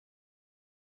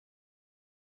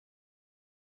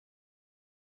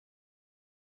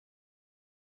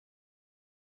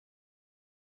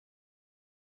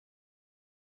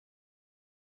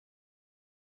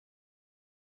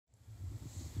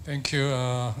Thank you.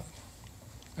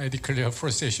 I declare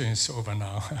first session is over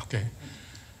now. Okay.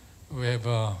 We have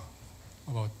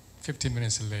about 15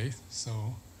 minutes late,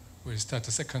 so we'll start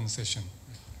the second session.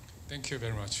 Thank you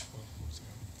very much.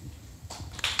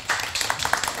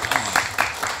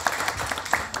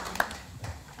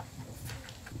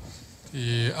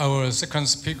 Our second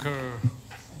speaker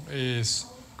is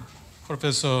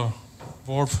Professor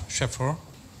Wolf Schäfer.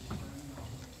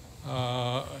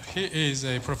 He is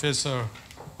a professor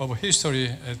of history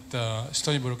at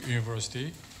Stony Brook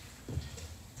University,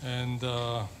 and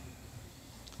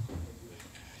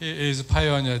he is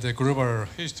pioneered the global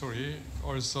history.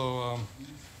 Also,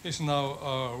 he's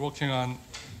now working on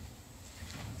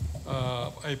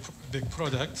a big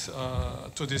project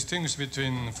to distinguish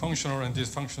between functional and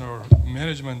dysfunctional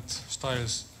management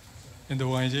styles in the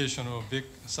organization of big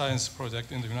science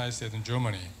project in the United States and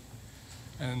Germany.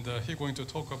 And he's going to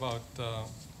talk about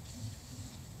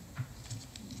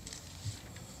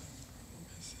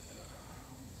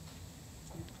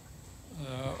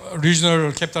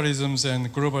regional capitalisms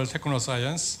and global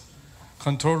technoscience,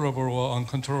 controllable or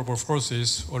uncontrollable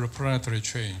forces, or planetary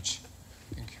change.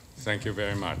 Thank you. Thank you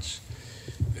very much.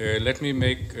 Let me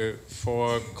make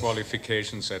 4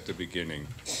 qualifications at the beginning.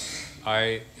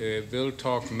 I will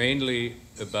talk mainly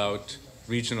about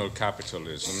regional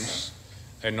capitalisms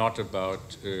and not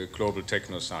about global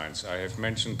technoscience. I have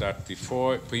mentioned that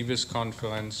before, previous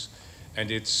conference, and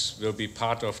it will be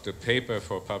part of the paper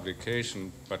for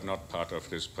publication, but not part of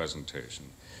this presentation.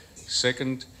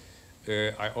 Second,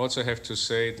 I also have to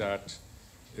say that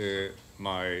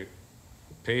my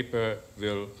paper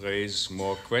will raise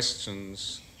more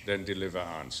questions than deliver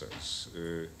answers.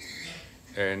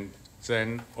 And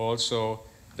then also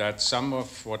that some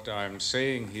of what I'm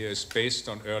saying here is based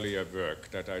on earlier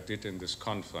work that I did in this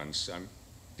conference.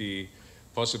 The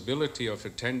possibility of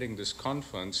attending this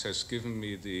conference has given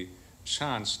me the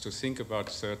chance to think about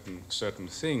certain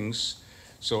things.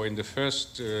 So in the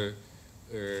first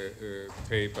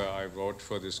paper I wrote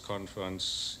for this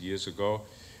conference years ago,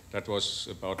 that was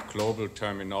about global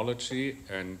terminology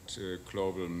and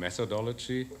global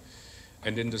methodology.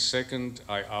 And in the second,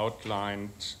 I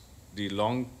outlined the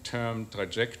long-term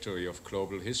trajectory of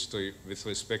global history with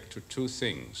respect to 2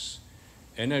 things: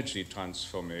 energy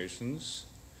transformations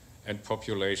and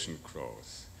population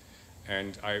growth.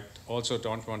 And I also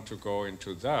don't want to go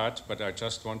into that, but I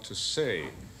just want to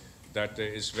say that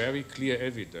there is very clear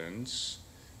evidence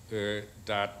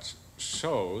that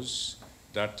shows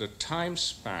that the time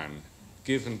span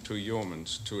given to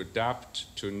humans to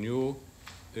adapt to new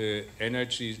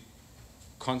energy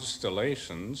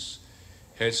constellations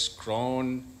has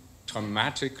grown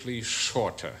dramatically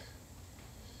shorter.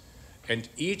 And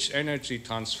each energy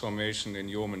transformation in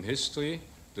human history,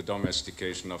 the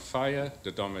domestication of fire,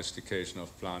 the domestication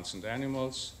of plants and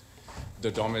animals,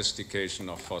 the domestication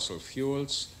of fossil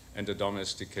fuels, and the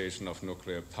domestication of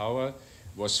nuclear power,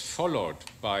 was followed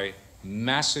by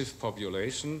massive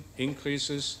population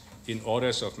increases in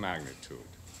orders of magnitude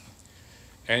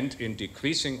and in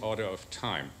decreasing order of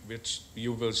time, which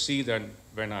you will see then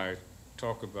when I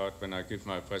give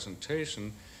my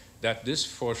presentation, that this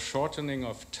foreshortening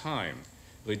of time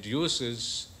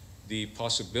reduces the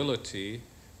possibility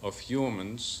of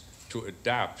humans to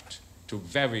adapt to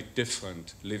very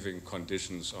different living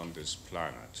conditions on this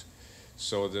planet.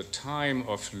 So the time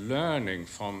of learning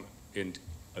from and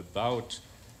about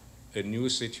a new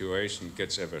situation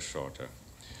gets ever shorter.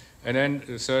 And then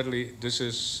thirdly, this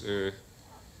is,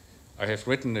 I have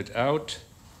written it out,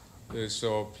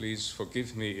 so please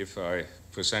forgive me if I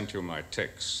present you my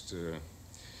text.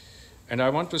 And I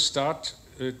want to start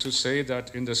to say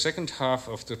that in the second half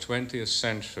of the 20th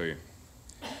century,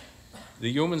 the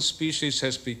human species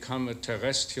has become a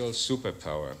terrestrial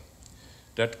superpower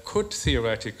that could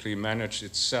theoretically manage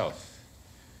itself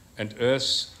and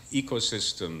Earth's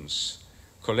ecosystems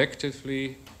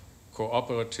collectively,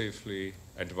 cooperatively,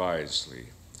 and wisely.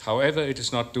 However, it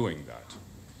is not doing that.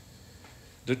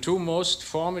 The 2 most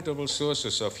formidable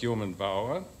sources of human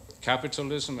power,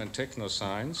 capitalism and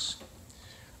technoscience,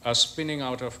 are spinning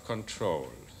out of control.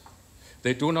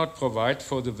 They do not provide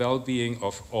for the well-being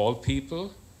of all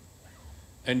people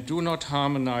and do not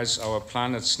harmonize our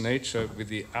planet's nature with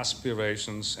the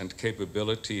aspirations and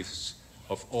capabilities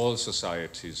of all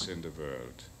societies in the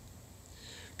world.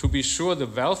 To be sure, the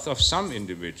wealth of some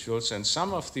individuals and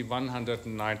some of the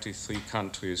 193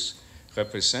 countries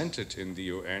represented in the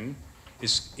UN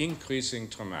is increasing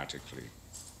dramatically.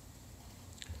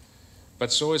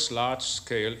 But so is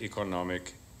large-scale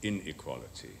economic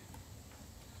inequality.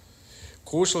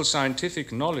 Crucial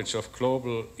scientific knowledge of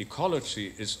global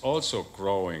ecology is also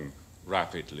growing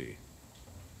rapidly.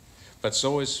 but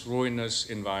so is ruinous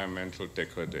environmental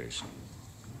degradation.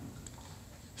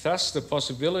 Thus, the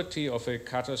possibility of a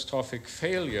catastrophic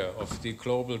failure of the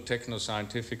global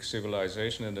techno-scientific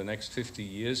civilization in the next 50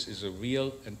 years is a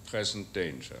real and present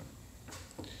danger.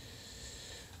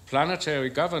 Planetary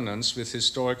governance with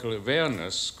historical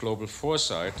awareness, global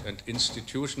foresight, and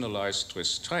institutionalized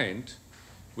restraint,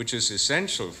 which is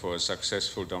essential for a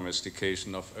successful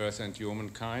domestication of Earth and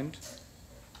humankind,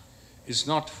 is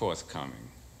not forthcoming.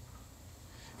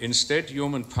 Instead,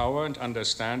 human power and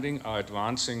understanding are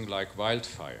advancing like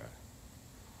wildfire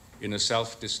in a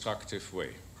self-destructive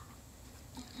way.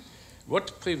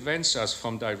 What prevents us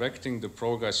from directing the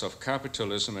progress of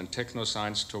capitalism and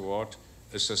technoscience toward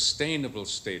a sustainable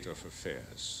state of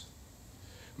affairs?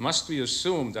 Must we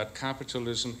assume that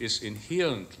capitalism is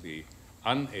inherently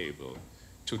unable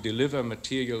to deliver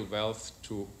material wealth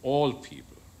to all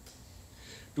people?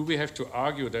 Do we have to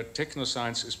argue that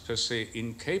technoscience is per se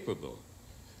incapable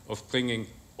of bringing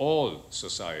all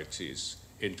societies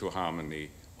into harmony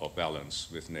or balance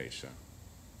with nature?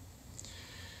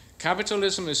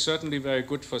 Capitalism is certainly very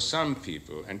good for some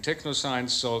people, and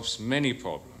technoscience solves many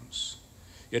problems.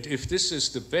 Yet if this is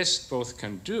the best both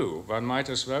can do, one might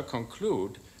as well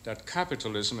conclude that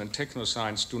capitalism and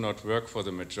technoscience do not work for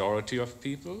the majority of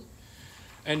people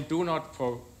and do not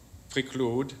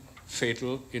preclude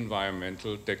fatal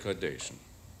environmental degradation.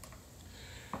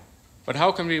 But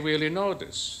how can we really know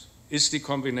this? Is the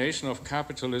combination of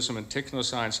capitalism and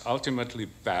technoscience ultimately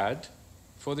bad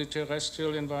for the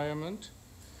terrestrial environment?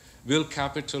 Will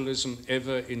capitalism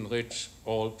ever enrich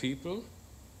all people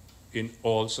in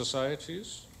all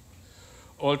societies?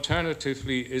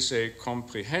 Alternatively, is a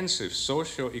comprehensive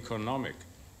socio-economic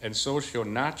and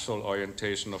socio-natural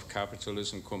orientation of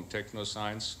capitalism cum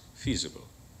technoscience feasible?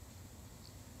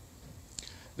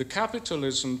 The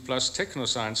capitalism plus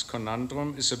technoscience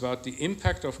conundrum is about the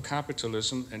impact of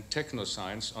capitalism and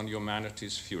technoscience on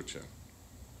humanity's future.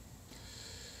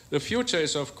 The future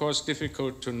is, of course,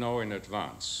 difficult to know in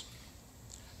advance.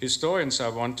 Historians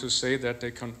are wont to say that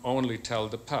they can only tell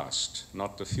the past,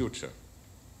 not the future.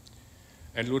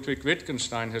 And Ludwig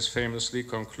Wittgenstein has famously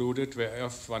concluded,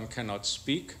 whereof one cannot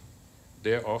speak,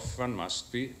 thereof one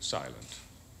must be silent.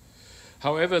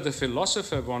 However, the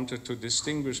philosopher wanted to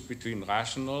distinguish between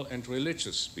rational and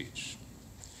religious speech.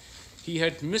 He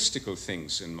had mystical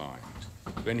things in mind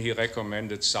when he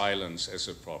recommended silence as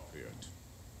appropriate.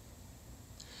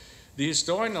 The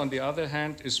historian, on the other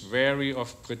hand, is wary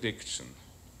of prediction.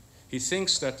 He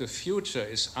thinks that the future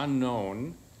is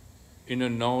unknown in a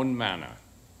known manner.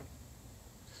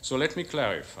 So let me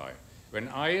clarify. When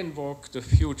I invoke the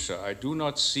future, I do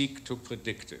not seek to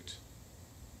predict it.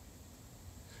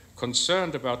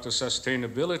 Concerned about the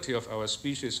sustainability of our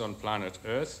species on planet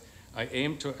Earth, I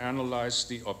aim to analyze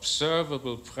the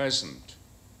observable present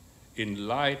in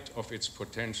light of its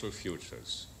potential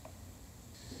futures.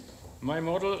 My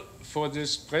model for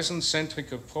this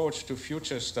present-centric approach to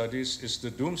future studies is the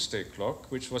doomsday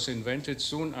clock, which was invented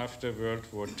soon after World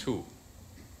War II,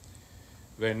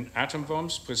 when atom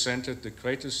bombs presented the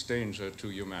greatest danger to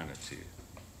humanity.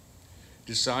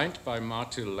 Designed by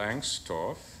Martil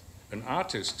Langstorff, an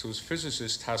artist whose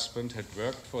physicist husband had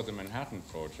worked for the Manhattan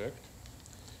Project,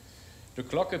 the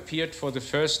clock appeared for the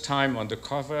first time on the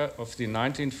cover of the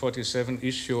 1947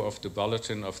 issue of the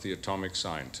Bulletin of the Atomic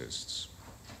Scientists.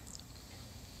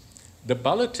 The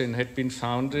Bulletin had been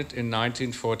founded in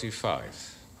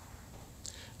 1945.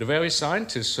 The very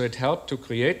scientists who had helped to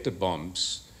create the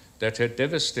bombs that had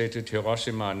devastated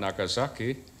Hiroshima and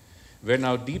Nagasaki were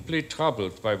now deeply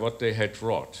troubled by what they had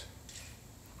wrought: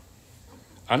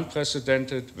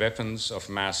 unprecedented weapons of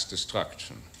mass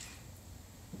destruction.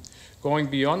 Going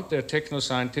beyond their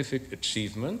techno-scientific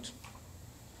achievement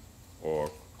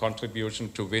or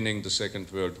contribution to winning the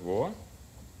Second World War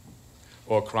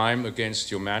or crime against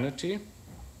humanity,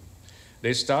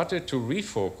 they started to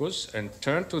refocus and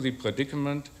turn to the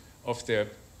predicament of their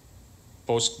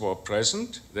post-war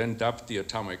present, then dubbed the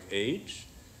Atomic Age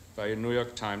by a New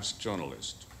York Times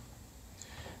journalist.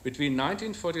 Between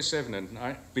 1945 and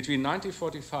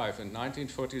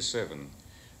 1947,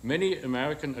 many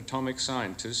American atomic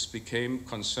scientists became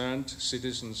concerned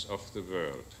citizens of the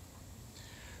world.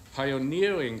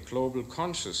 Pioneering global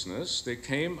consciousness, they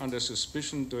came under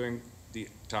suspicion during the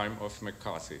time of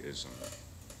McCarthyism.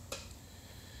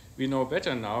 We know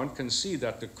better now and can see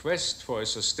that the quest for a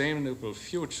sustainable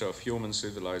future of human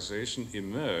civilization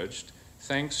emerged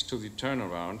thanks to the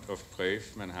turnaround of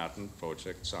brave Manhattan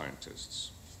Project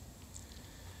scientists.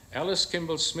 Alice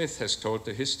Kimball Smith has told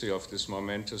the history of this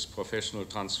momentous professional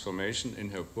transformation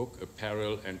in her book, A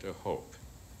Peril and a Hope.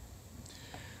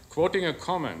 Quoting a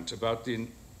comment about the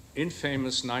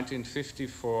infamous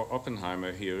 1954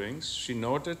 Oppenheimer hearings, she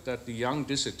noted that the young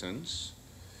dissidents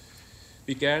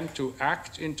began to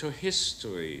act into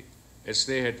history as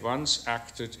they had once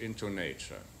acted into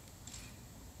nature.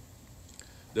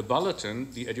 The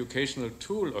bulletin, the educational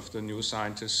tool of the new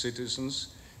scientist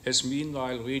citizens, has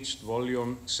meanwhile reached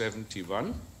volume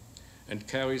 71 and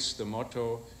carries the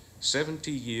motto,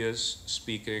 70 years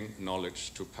speaking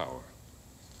knowledge to power.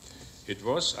 It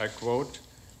was, I quote,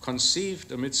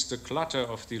 conceived amidst the clutter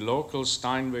of the local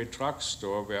Steinway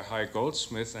drugstore where Hy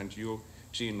Goldsmith and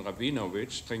Eugene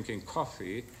Rabinovich, drinking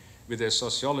coffee with their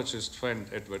sociologist friend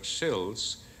Edward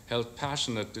Shills, held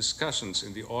passionate discussions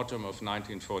in the autumn of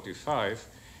 1945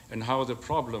 and how the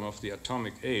problem of the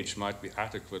atomic age might be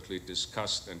adequately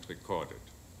discussed and recorded.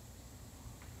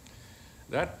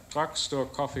 That drugstore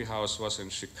coffee house was in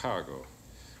Chicago,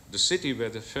 the city where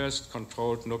the first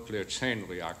controlled nuclear chain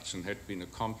reaction had been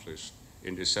accomplished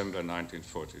in December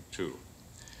 1942.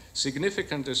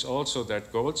 Significant is also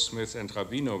that Goldsmith and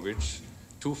Rabinovich,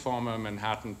 two former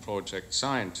Manhattan Project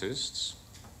scientists,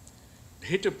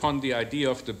 hit upon the idea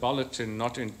of the bulletin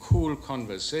not in cool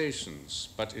conversations,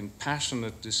 but in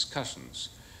passionate discussions,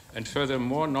 and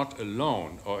furthermore not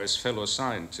alone or as fellow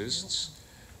scientists,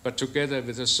 but together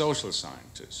with a social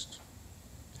scientist.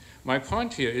 My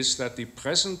point here is that the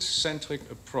present-centric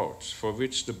approach for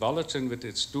which the bulletin with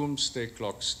its doomsday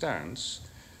clock stands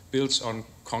builds on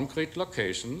concrete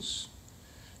locations,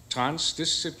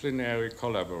 transdisciplinary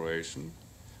collaboration,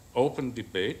 open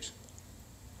debate,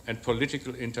 and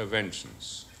political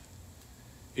interventions.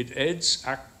 It adds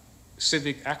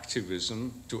civic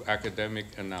activism to academic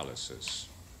analysis.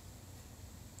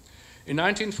 In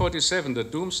 1947, the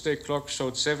doomsday clock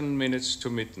showed 7 minutes to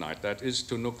midnight, that is,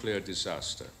 to nuclear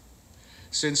disaster.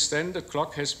 Since then, the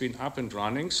clock has been up and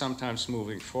running, sometimes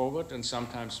moving forward and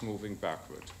sometimes moving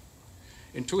backward.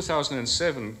 In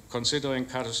 2007, considering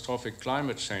catastrophic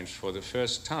climate change for the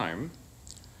first time,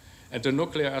 and the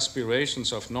nuclear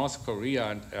aspirations of North Korea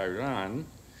and Iran,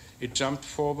 it jumped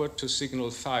forward to signal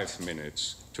 5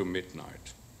 minutes to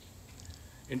midnight.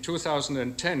 In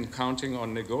 2010, counting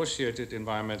on negotiated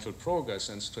environmental progress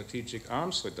and strategic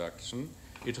arms reduction,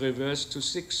 it reversed to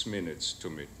 6 minutes to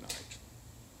midnight.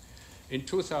 In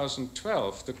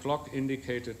 2012, the clock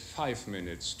indicated 5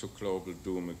 minutes to global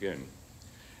doom again,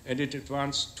 and it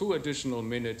advanced 2 additional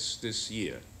minutes this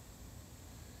year.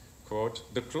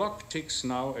 Quote, the clock ticks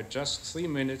now at just 3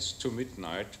 minutes to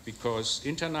midnight because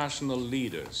international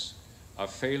leaders are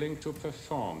failing to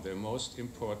perform their most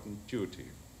important duty,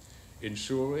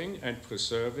 ensuring and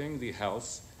preserving the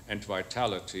health and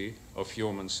vitality of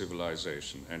human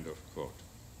civilization, end of quote.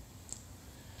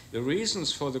 The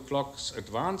reasons for the clock's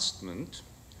advancement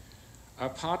are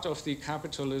part of the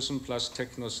capitalism plus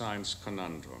technoscience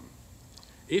conundrum.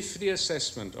 If the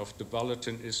assessment of the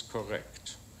bulletin is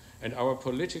correct, and our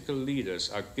political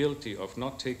leaders are guilty of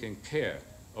not taking care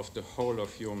of the whole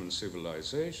of human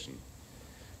civilization,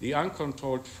 the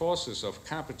uncontrolled forces of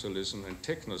capitalism and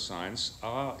technoscience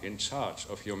are in charge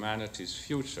of humanity's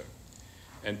future,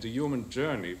 and the human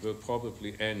journey will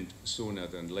probably end sooner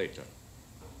than later.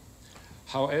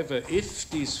 However, if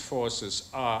these forces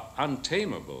are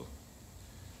untamable,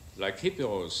 like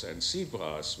hippos and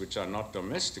zebras, which are not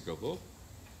domesticable,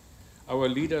 our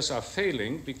leaders are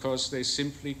failing because they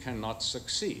simply cannot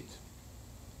succeed.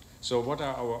 So what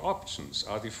are our options?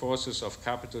 Are the forces of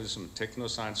capitalism and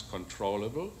technoscience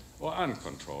controllable or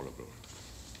uncontrollable?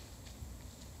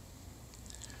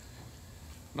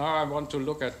 Now I want to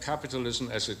look at capitalism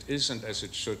as it is and as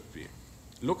it should be.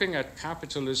 Looking at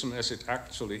capitalism as it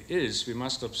actually is, we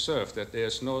must observe that there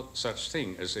is no such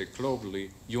thing as a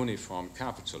globally uniform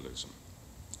capitalism.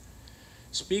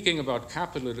 Speaking about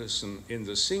capitalism in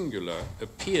the singular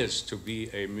appears to be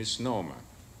a misnomer.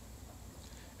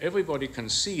 Everybody can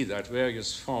see that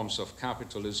various forms of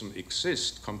capitalism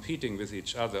exist, competing with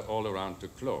each other all around the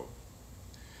globe.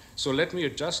 So let me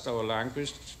adjust our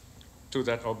language to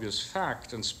that obvious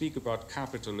fact and speak about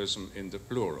capitalism in the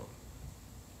plural.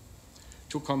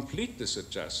 To complete this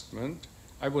adjustment,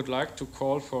 I would like to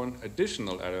call for an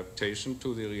additional adaptation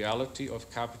to the reality of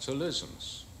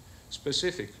capitalisms,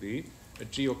 specifically a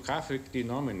geographic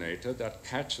denominator that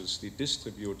catches the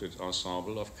distributed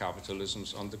ensemble of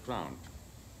capitalisms on the ground.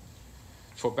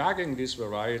 For bagging these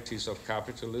varieties of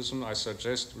capitalism, I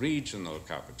suggest regional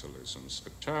capitalisms, a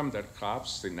term that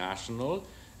grabs the national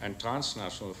and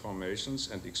transnational formations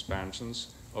and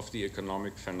expansions of the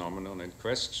economic phenomenon in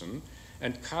question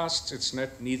and casts its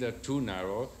net neither too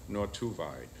narrow nor too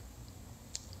wide.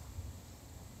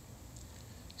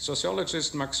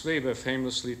 Sociologist Max Weber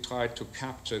famously tried to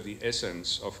capture the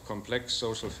essence of complex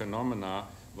social phenomena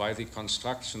by the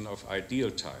construction of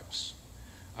ideal types,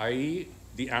 i.e.,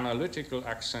 the analytical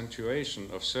accentuation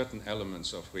of certain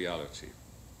elements of reality.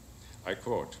 I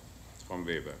quote from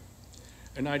Weber,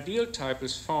 "An ideal type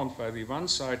is formed by the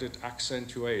one-sided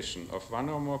accentuation of one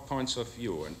or more points of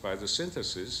view and by the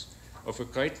synthesis of a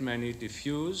great many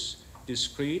diffuse,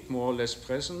 discrete, more or less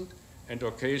present, and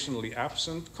occasionally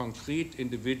absent, concrete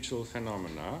individual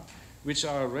phenomena, which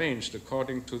are arranged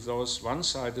according to those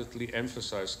one-sidedly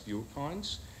emphasized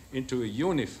viewpoints into a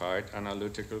unified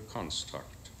analytical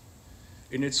construct.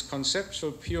 In its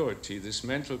conceptual purity, this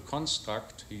mental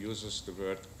construct," he uses the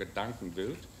word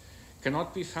Gedankenbild,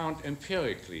 "cannot be found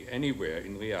empirically anywhere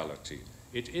in reality.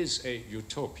 It is a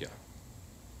utopia."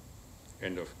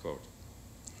 End of quote.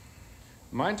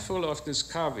 Mindful of this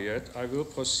caveat, I will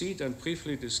proceed and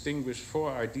briefly distinguish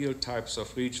 4 ideal types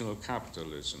of regional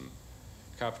capitalisms: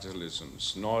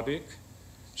 Nordic,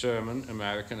 German,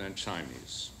 American, and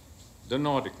Chinese. The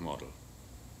Nordic model.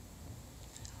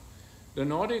 The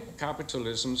Nordic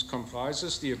capitalisms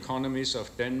comprises the economies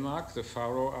of Denmark, the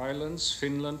Faroe Islands,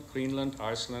 Finland, Greenland,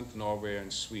 Iceland, Norway,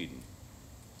 and Sweden.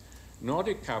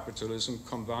 Nordic capitalism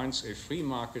combines a free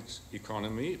market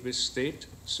economy with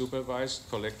state-supervised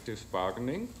collective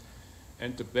bargaining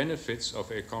and the benefits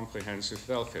of a comprehensive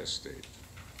welfare state.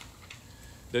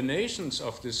 The nations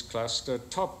of this cluster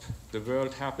top the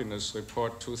World Happiness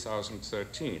Report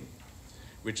 2013,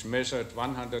 which measured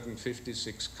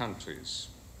 156 countries.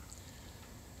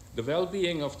 The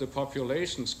well-being of the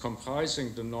populations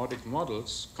comprising the Nordic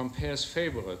models compares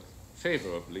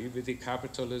favorably with the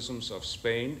capitalisms of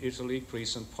Spain, Italy,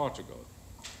 Greece, and Portugal,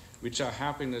 which are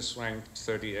happiness ranked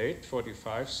 38,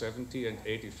 45, 70, and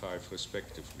 85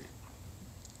 respectively.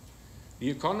 The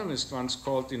Economist once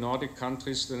called the Nordic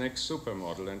countries the next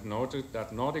supermodel and noted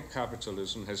that Nordic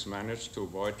capitalism has managed to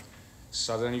avoid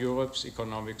Southern Europe's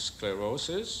economic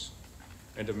sclerosis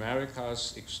and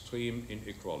America's extreme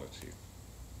inequality.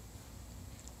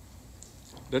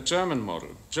 The German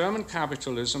model. German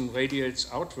capitalism radiates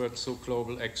outward through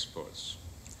global exports.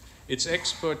 Its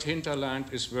export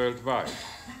hinterland is worldwide,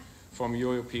 from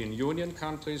European Union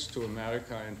countries to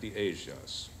America and the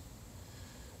Asias.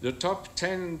 The top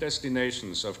 10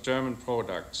 destinations of German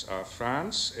products are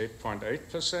France,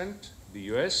 8.8%, the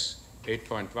US,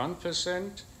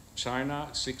 8.1%, China,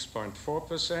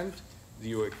 6.4%,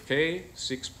 the UK,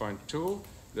 6.2%,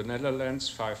 the Netherlands,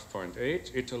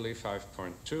 5.8%, Italy,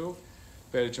 5.2%,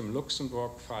 Belgium,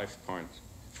 Luxembourg,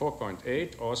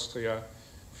 4.8%, Austria,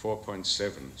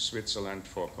 4.7%, Switzerland,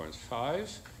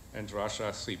 4.5%, and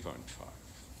Russia, 3.5%.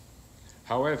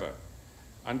 However,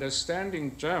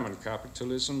 understanding German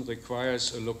capitalism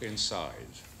requires a look inside.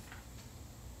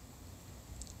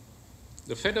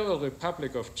 The Federal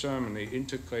Republic of Germany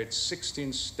integrates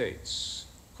 16 states,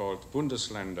 called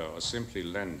Bundesländer or simply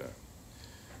Länder,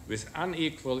 with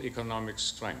unequal economic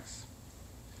strength.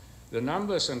 The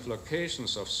numbers and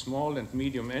locations of small and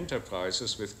medium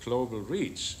enterprises with global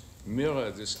reach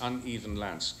mirror this uneven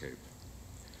landscape.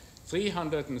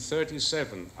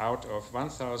 337 out of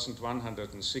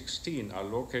 1,116 are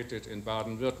located in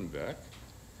Baden-Württemberg,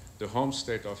 the home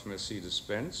state of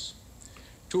Mercedes-Benz,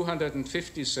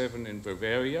 257 in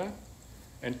Bavaria,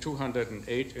 and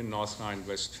 208 in North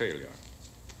Rhine-Westphalia.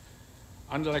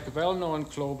 Unlike well-known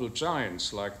global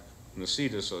giants like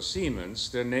Mercedes or Siemens,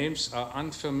 their names are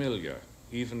unfamiliar,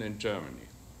 even in Germany.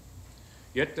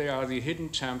 Yet they are the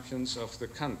hidden champions of the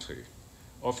country,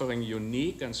 offering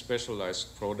unique and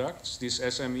specialized products. These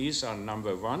SMEs are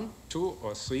number 1, 2,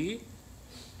 or 3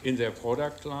 in their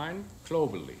product line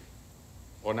globally,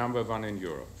 or number 1 in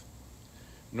Europe.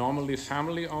 Normally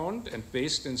family-owned and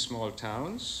based in small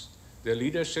towns, their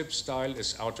leadership style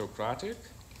is autocratic,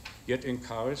 yet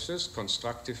encourages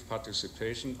constructive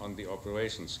participation on the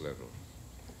operations level.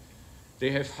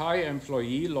 They have high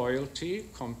employee loyalty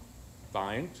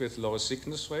combined with low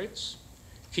sickness rates,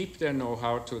 keep their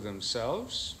know-how to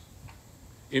themselves,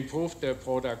 improve their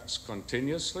products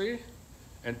continuously,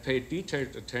 and pay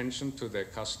detailed attention to their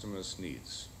customers'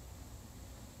 needs.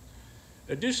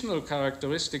 Additional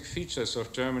characteristic features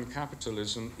of German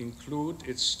capitalism include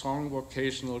its strong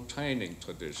vocational training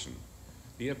tradition,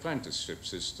 the apprenticeship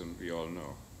system we all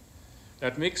know,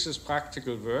 that mixes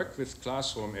practical work with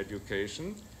classroom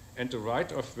education and the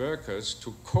right of workers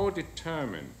to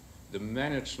co-determine the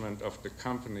management of the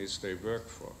companies they work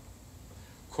for.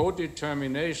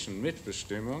 Co-determination,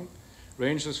 Mitbestimmung,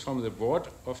 ranges from the board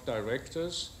of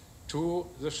directors to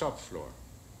the shop floor.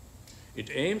 It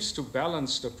aims to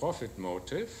balance the profit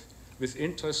motive with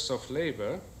interests of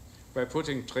labor by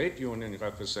putting trade union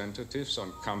representatives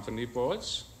on company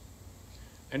boards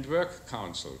and work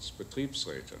councils,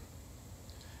 Betriebsräte.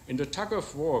 In the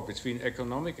tug-of-war between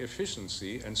economic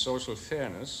efficiency and social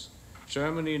fairness,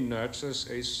 Germany nurtures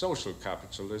a social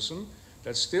capitalism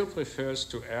that still prefers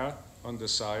to err on the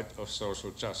side of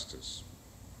social justice.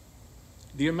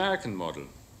 The American model.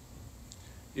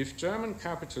 If German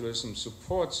capitalism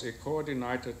supports a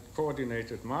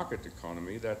coordinated market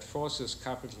economy that forces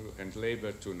capital and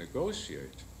labor to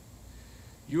negotiate,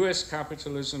 US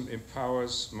capitalism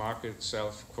empowers market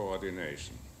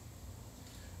self-coordination.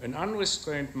 An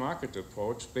unrestrained market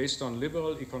approach based on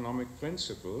liberal economic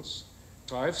principles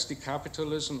drives the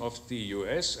capitalism of the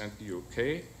US and the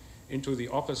UK into the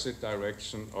opposite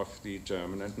direction of the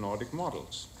German and Nordic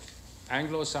models.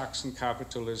 Anglo-Saxon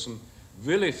capitalism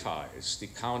vilifies the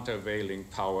countervailing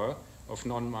power of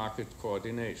non-market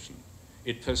coordination.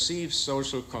 It perceives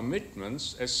social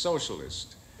commitments as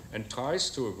socialist and tries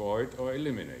to avoid or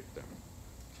eliminate them.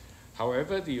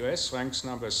 However, the US ranks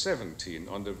number 17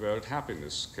 on the World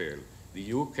Happiness Scale,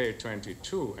 the UK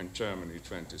 22 and Germany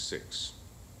 26.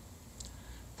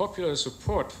 Popular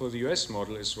support for the US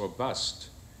model is robust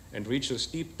and reaches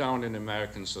deep down in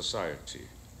American society.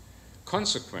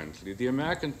 Consequently, the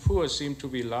American poor seem to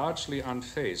be largely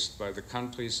unfazed by the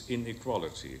country's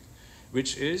inequality,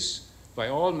 which is, by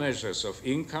all measures of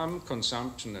income,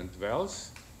 consumption, and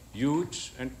wealth,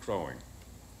 huge and growing.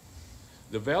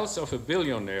 The wealth of a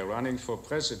billionaire running for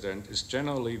president is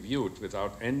generally viewed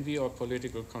without envy or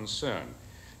political concern,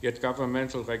 yet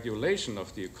governmental regulation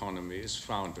of the economy is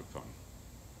frowned upon.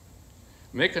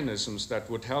 Mechanisms that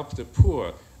would help the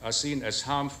poor are seen as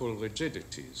harmful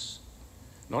rigidities,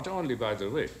 not only by the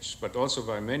rich, but also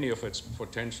by many of its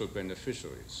potential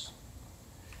beneficiaries.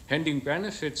 Handing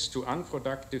benefits to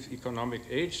unproductive economic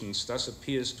agents thus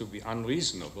appears to be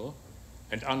unreasonable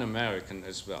and un-American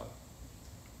as well.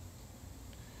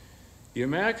 The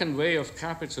American way of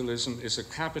capitalism is a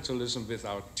capitalism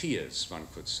without tears, one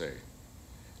could say.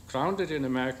 Grounded in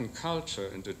American culture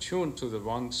and attuned to the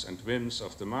wants and whims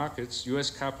of the markets, US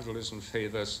capitalism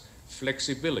favors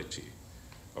flexibility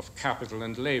of capital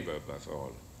and labor above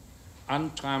all,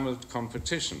 untrammeled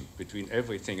competition between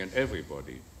everything and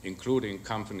everybody, including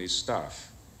company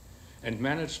staff, and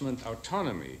management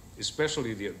autonomy,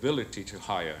 especially the ability to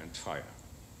hire and fire.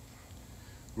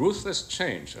 Ruthless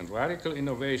change and radical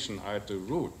innovation are at the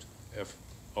root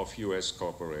of US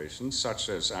corporations such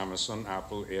as Amazon,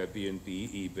 Apple, Airbnb,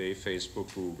 eBay,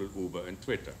 Facebook, Google, Uber, and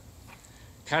Twitter.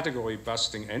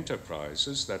 Category-busting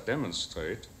enterprises that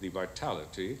demonstrate the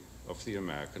vitality of the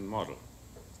American model.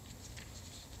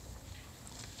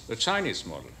 The Chinese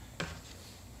model.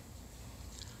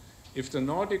 If the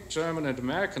Nordic, German, and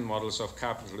American models of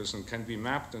capitalism can be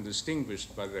mapped and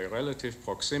distinguished by their relative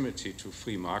proximity to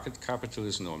free market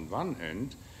capitalism on one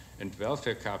end and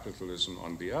welfare capitalism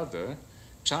on the other,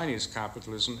 Chinese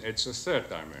capitalism adds a third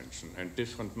dimension and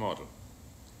different model: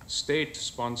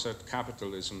 state-sponsored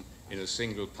capitalism in a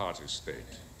single-party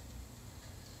state.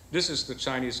 This is the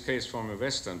Chinese case from a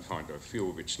Western point of view,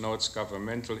 which notes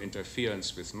governmental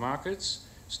interference with markets,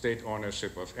 state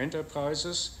ownership of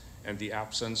enterprises, and the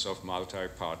absence of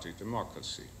multi-party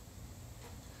democracy.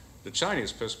 The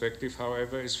Chinese perspective,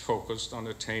 however, is focused on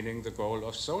attaining the goal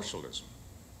of socialism.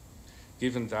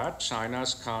 Given that,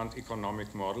 China's current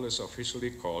economic model is officially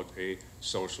called a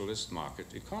socialist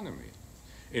market economy,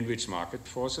 in which market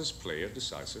forces play a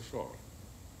decisive role.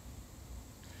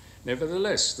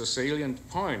 Nevertheless, the salient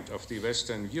point of the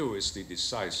Western view is the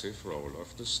decisive role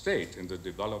of the state in the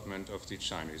development of the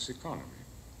Chinese economy.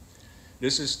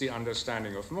 This is the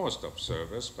understanding of most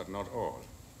observers, but not all.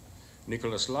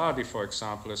 Nicholas Lardy, for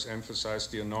example, has emphasized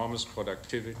the enormous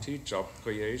productivity, job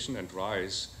creation, and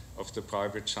rise of the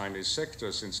private Chinese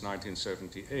sector since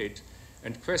 1978,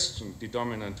 and questioned the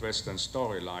dominant Western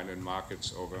storyline in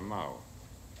markets over Mao.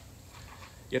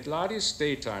 Yet Lardy's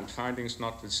data and findings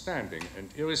notwithstanding,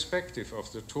 and irrespective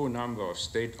of the true number of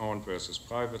state-owned versus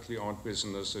privately owned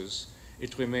businesses,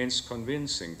 it remains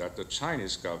convincing that the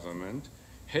Chinese government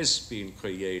has been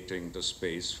creating the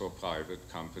space for private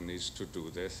companies to do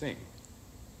their thing.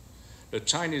 The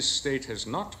Chinese state has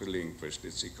not relinquished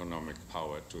its economic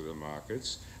power to the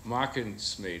markets.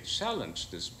 Markets may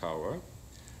challenge this power,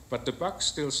 but the buck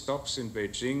still stops in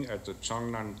Beijing at the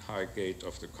Chongnan High Gate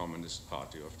of the Communist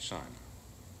Party of China.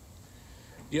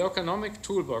 The economic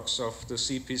toolbox of the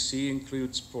CPC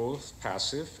includes both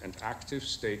passive and active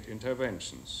state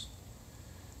interventions.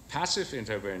 Passive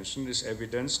intervention is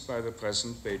evidenced by the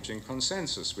present Beijing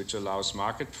consensus, which allows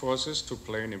market forces to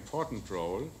play an important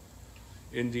role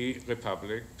in the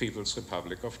People's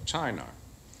Republic of China,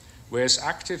 whereas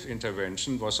active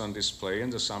intervention was on display in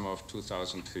the summer of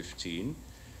 2015,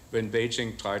 when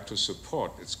Beijing tried to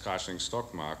support its crashing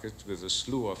stock market with a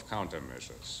slew of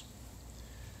countermeasures.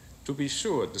 To be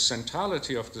sure, the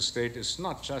centrality of the state is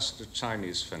not just a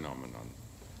Chinese phenomenon,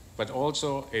 but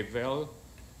also a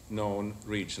well-known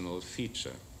regional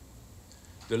feature.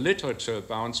 The literature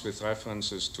abounds with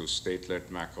references to state-led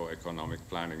macroeconomic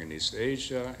planning in East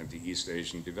Asia and the East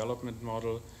Asian development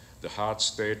model, the hard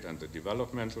state and the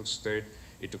developmental state.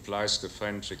 It applies the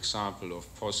French example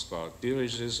of post-war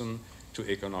dirigism to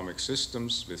economic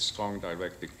systems with strong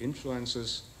directive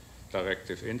influences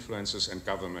and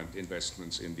government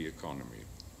investments in the economy.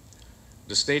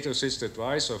 The state-assisted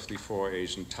rise of the four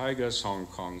Asian tigers, Hong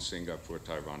Kong, Singapore,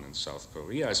 Taiwan, and South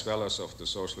Korea, as well as of the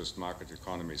socialist market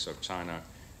economies of China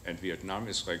and Vietnam,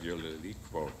 is regularly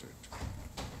quoted.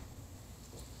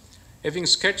 Having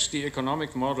sketched the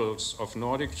economic models of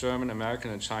Nordic, German, American,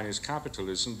 and Chinese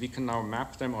capitalism, we can now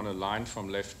map them on a line from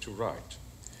left to right.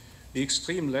 The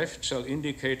extreme left shall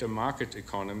indicate a market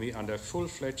economy under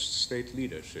full-fledged state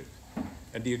leadership,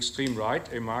 and the extreme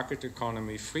right, a market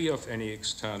economy free of any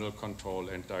external control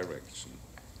and direction.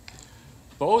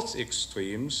 Both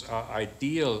extremes are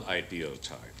ideal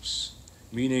types,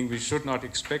 meaning we should not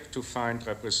expect to find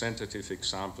representative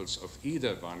examples of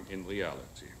either one in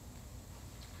reality.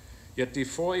 Yet the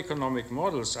four economic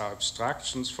models are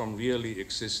abstractions from really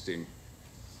existing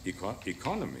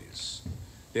economies.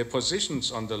 Their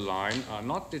positions on the line are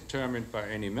not determined by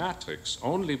any matrix,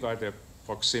 only by their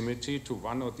proximity to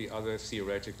one or the other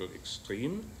theoretical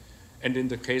extreme, and in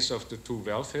the case of the two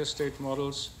welfare state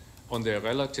models, on their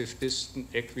relative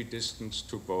equidistance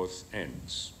to both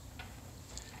ends.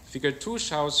 Figure 2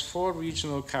 shows four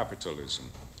regional capitalism.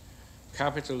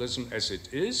 Capitalism as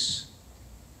it is,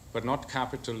 but not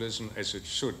capitalism as it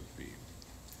should be.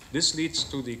 This leads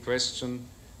to the question,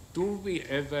 do we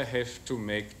ever have to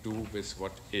make do with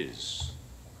what is?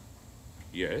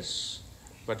 Yes,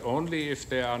 but only if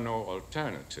there are no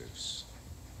alternatives.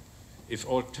 If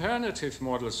alternative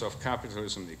models of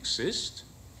capitalism exist,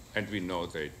 and we know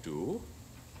they do,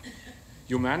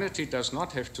 humanity does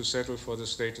not have to settle for the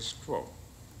status quo.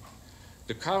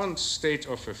 The current state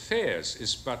of affairs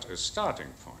is but a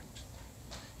starting point.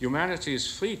 Humanity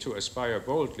is free to aspire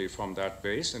boldly from that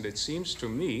base, and it seems to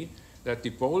me that the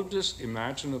boldest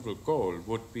imaginable goal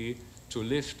would be to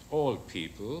lift all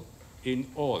people in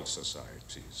all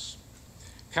societies.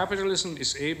 Capitalism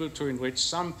is able to enrich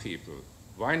some people.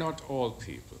 Why not all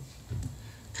people?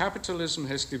 Capitalism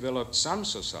has developed some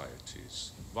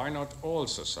societies. Why not all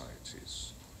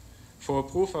societies? For a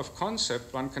proof of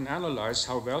concept, one can analyze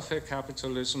how welfare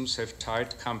capitalisms have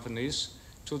tied companies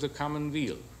to the common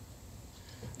weal.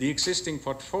 The existing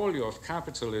portfolio of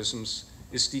capitalisms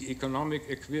is the economic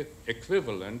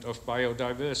equivalent of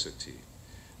biodiversity.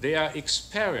 They are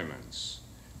experiments,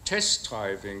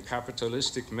 test-driving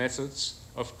capitalistic methods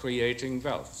of creating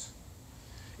wealth.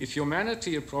 If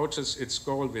humanity approaches its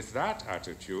goal with that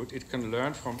attitude, it can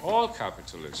learn from all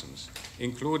capitalisms,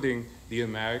 including the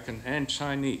American and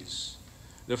Chinese.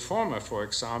 The former, for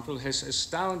example, has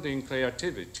astounding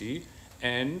creativity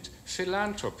and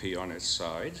philanthropy on its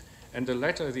side, and the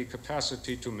latter the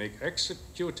capacity to make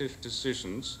executive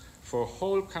decisions for a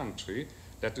whole country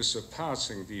that is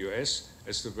surpassing the US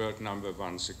as the world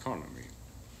 #1 economy.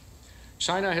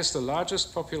 China has the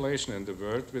largest population in the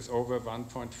world with over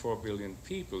 1.4 billion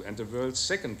people and the world's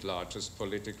second largest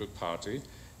political party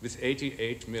with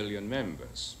 88 million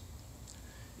members.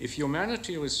 If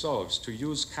humanity resolves to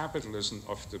use capitalism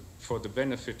for the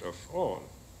benefit of all,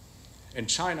 and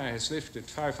China has lifted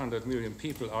 500 million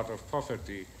people out of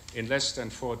poverty in less than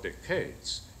 4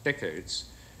 decades,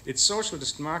 its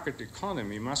socialist market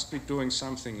economy must be doing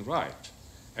something right,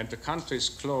 and the country's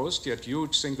closed yet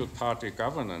huge single-party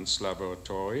governance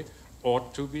laboratory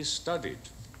ought to be studied.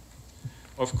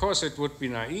 Of course, it would be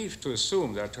naive to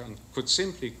assume that one could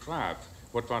simply grab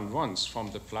what one wants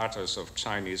from the platters of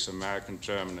Chinese, American,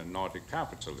 German, and Nordic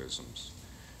capitalisms.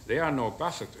 There are no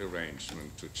Buffett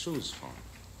arrangement to choose from.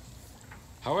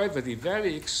 However, the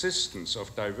very existence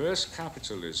of diverse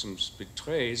capitalisms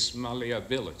betrays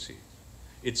malleability.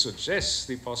 It suggests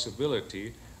the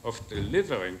possibility of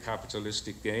delivering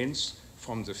capitalistic gains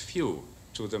from the few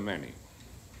to the many.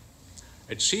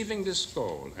 Achieving this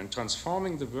goal and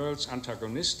transforming the world's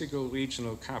antagonistical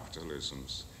regional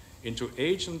capitalisms into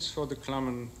agents for the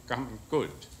common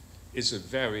good is a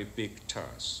very big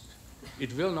task.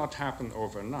 It will not happen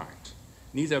overnight,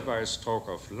 neither by a stroke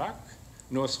of luck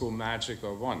nor through magic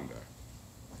or wonder.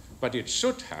 But it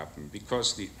should happen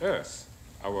because the earth,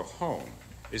 our home,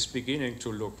 is beginning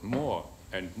to look more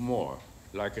and more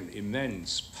like an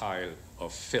immense pile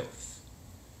of filth.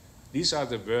 These are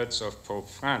the words of Pope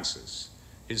Francis.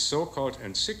 His so-called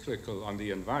encyclical on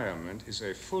the environment is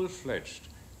a full-fledged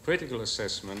critical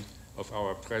assessment of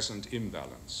our present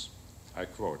imbalance. I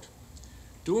quote,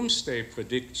 "Doomsday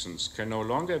predictions can no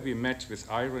longer be met with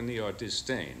irony or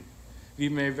disdain. We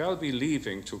may well be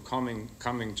leaving to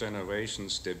coming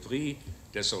generations debris,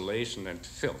 desolation, and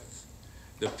filth.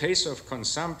 The pace of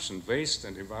consumption, waste,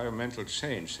 and environmental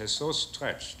change has so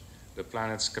stretched the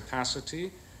planet's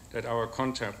capacity that our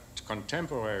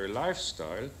contemporary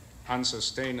lifestyle,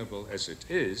 unsustainable as it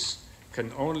is,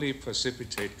 can only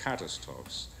precipitate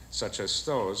catastrophes, such as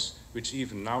those which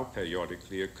even now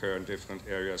periodically occur in different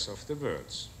areas of the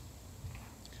world.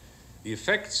 The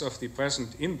effects of the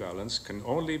present imbalance can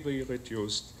only be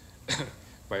reduced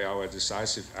by our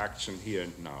decisive action here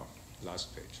and now."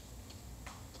 Last page.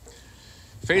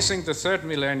 Facing the third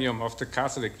millennium of the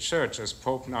Catholic Church as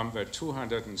Pope number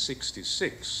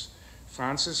 266,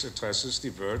 Francis addresses the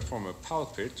world from a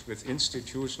pulpit with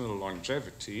institutional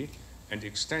longevity and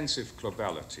extensive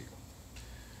globality.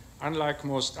 Unlike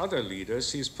most other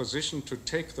leaders, he is positioned to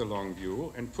take the long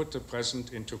view and put the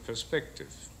present into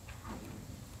perspective.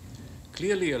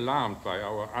 Clearly alarmed by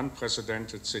our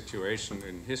unprecedented situation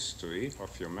in history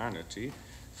of humanity,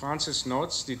 Francis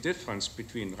notes the difference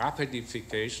between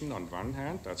rapidification on one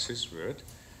hand, that's his word,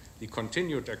 the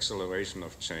continued acceleration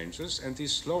of changes, and the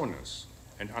slowness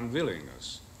and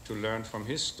unwillingness to learn from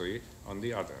history on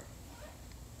the other.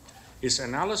 His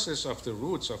analysis of the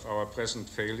roots of our present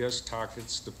failures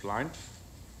targets the blind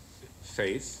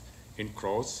faith in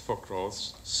growth for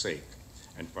growth's sake.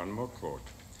 And one more quote.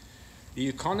 "The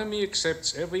economy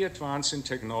accepts every advance in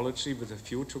technology with a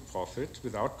view to profit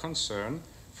without concern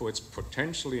for its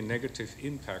potentially negative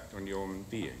impact on human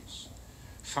beings.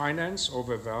 Finance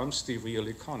overwhelms the real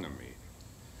economy.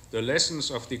 The lessons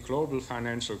of the global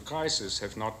financial crisis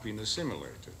have not been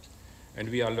assimilated, and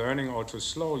we are learning all too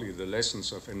slowly the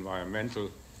lessons of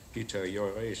environmental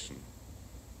deterioration.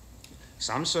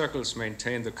 Some circles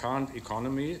maintain the current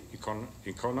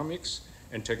economics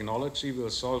and technology will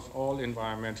solve all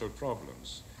environmental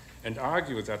problems, and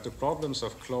argue that the problems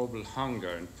of global hunger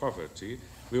and poverty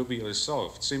will be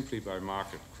resolved simply by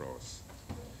market growth.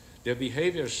 Their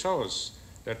behavior shows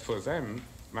that for them,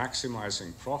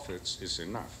 maximizing profits is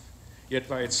enough. Yet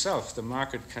by itself, the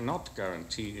market cannot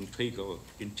guarantee integral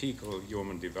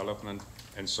human development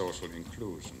and social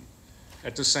inclusion.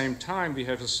 At the same time, we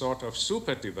have a sort of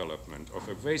super development of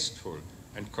a wasteful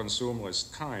and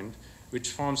consumerist kind, which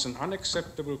forms an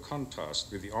unacceptable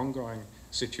contrast with the ongoing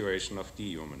situation of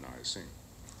dehumanizing.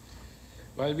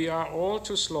 While we are all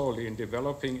too slowly in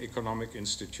developing economic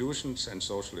institutions and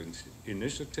social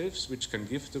initiatives which can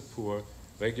give the poor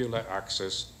regular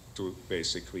access to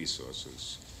basic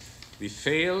resources, we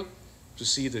fail to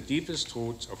see the deepest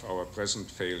roots of our present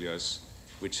failures,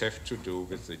 which have to do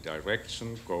with the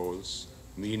direction, goals,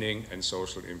 meaning, and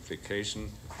social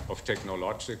implication of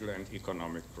technological and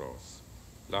economic growth."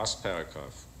 Last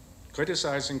paragraph.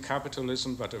 Criticizing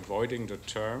capitalism but avoiding the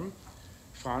term,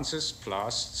 Francis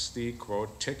blasts the,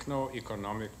 quote,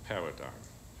 techno-economic paradigm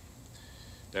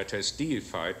that has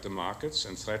deified the markets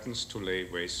and threatens to lay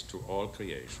waste to all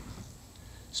creation.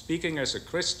 Speaking as a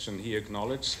Christian, he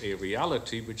acknowledged a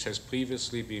reality which has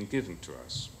previously been given to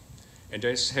us. And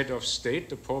as head of state,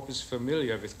 the Pope is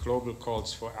familiar with global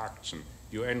calls for action.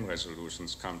 UN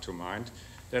resolutions come to mind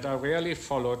that are rarely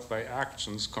followed by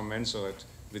actions commensurate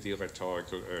with the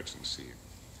rhetorical urgency.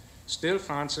 Still,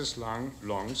 Francis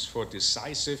longs for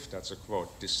decisive, that's a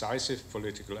quote, decisive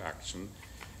political action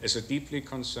as a deeply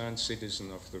concerned citizen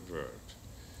of the world.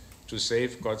 To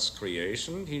save God's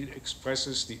creation, he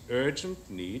expresses the urgent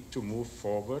need to move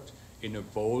forward in a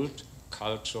bold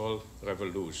cultural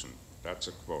revolution. That's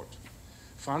a quote.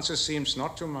 Francis seems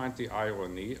not to mind the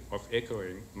irony of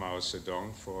echoing Mao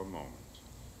Zedong for a moment.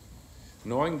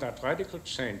 Knowing that radical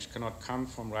change cannot come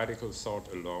from radical thought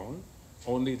alone,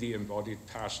 only the embodied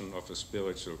passion of a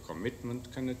spiritual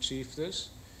commitment can achieve this,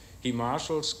 he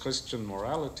marshals Christian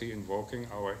morality invoking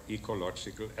our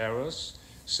ecological errors,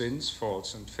 sins,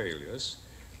 faults, and failures,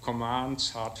 commands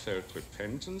heartfelt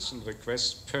repentance, and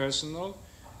requests personal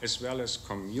as well as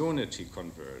community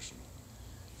conversion.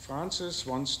 Francis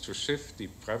wants to shift the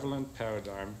prevalent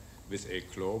paradigm with a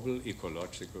global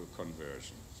ecological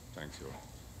conversion. Thank you.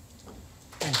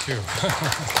 Thank you.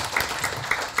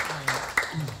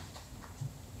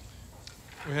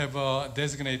 We have a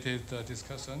designated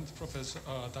discussant, Professor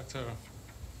Dr.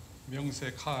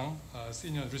 Myung-se Kang,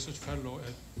 Senior Research Fellow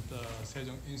at the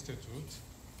Sejong Institute.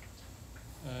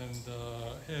 And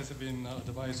he has been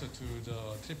advisor to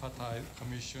the Tripartite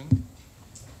Commission,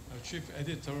 Chief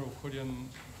Editor of Korean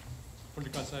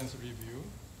Political Science Review,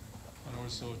 and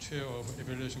also Chair of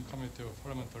Evaluation Committee of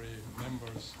Parliamentary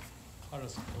Members,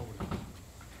 Harris Global.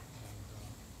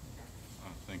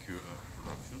 Thank you,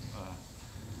 introduction.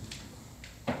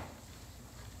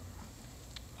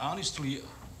 honestly,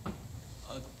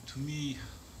 to me,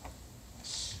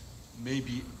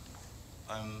 maybe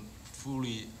I'm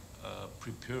fully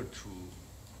prepared to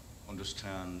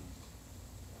understand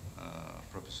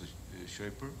Professor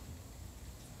Schaefer.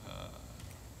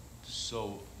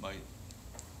 So my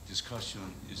discussion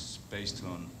is based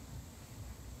on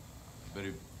a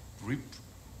very brief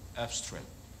abstract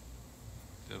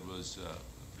that was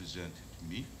presented to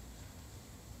me.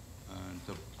 And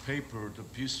the paper, the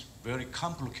piece, very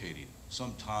complicated.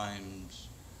 Sometimes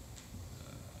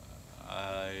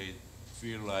I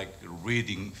feel like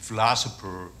reading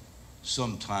philosopher,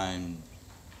 sometimes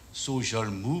social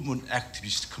movement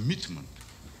activist commitment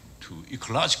to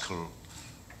ecological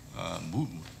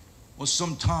movement, or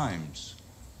sometimes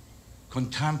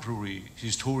contemporary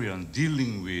historian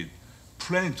dealing with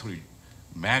planetary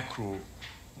macro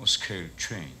scale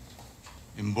change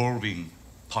involving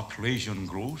population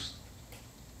growth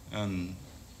and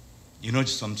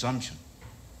energy consumption.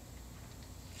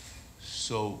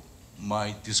 So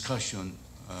my discussion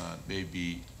may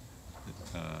be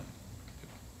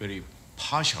very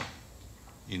partial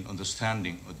in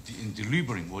understanding, in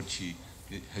delivering what he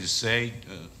has said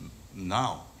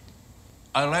now.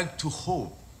 I like to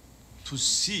hope to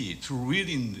see, to read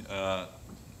in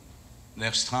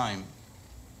next time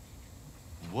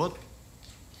what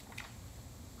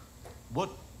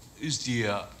is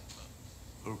the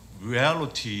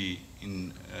reality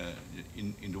in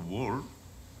the world.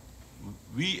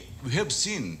 We have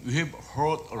seen, we have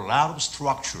heard a lot of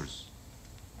structures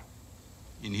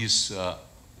in his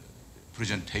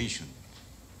presentation.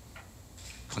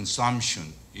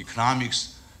 Consumption,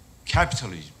 economics,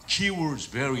 capitalism, keywords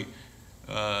very,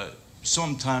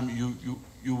 sometime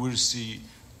you will see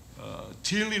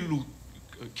Tilly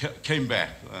came back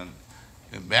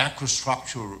and macro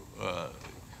structure,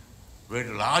 very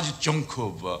large chunk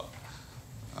of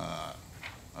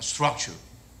structure.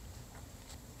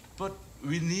 But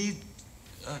we need,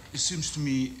 it seems to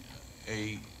me,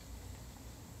 a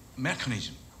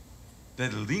mechanism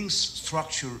that links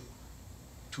structure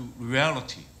to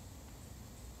reality,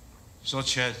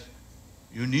 such as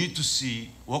you need to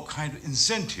see what kind of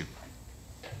incentive.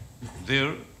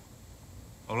 There,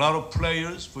 a lot of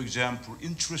players, for example,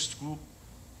 interest group,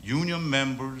 union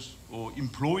members, or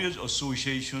employers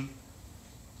association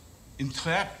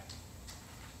interact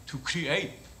to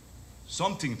create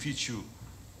something which you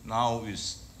now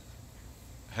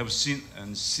have seen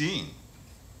and seen.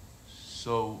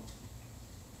 So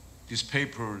this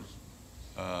paper,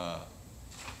 I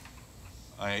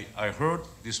heard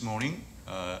this morning,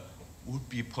 would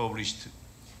be published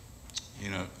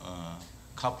in a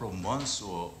couple of months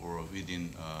or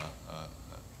within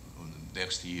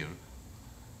next year.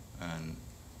 And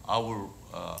I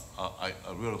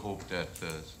really hope that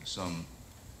some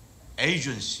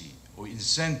agency or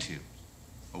incentive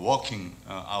working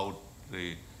out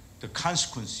the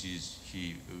consequences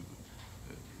he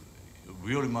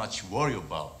really much worry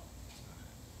about,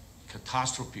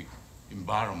 catastrophic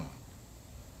environment.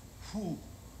 Who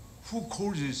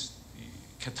causes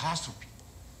catastrophe?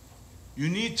 You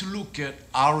need to look at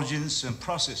origins and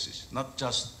processes, not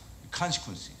just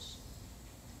consequences.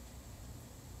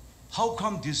 How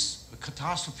come this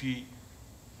catastrophe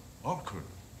occurred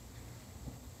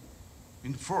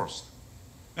in first?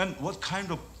 And what kind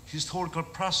of historical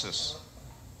process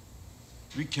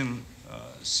we can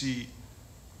see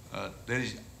that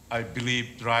is, I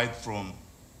believe, derived from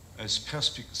a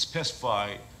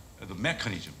specify the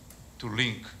mechanism to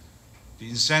link the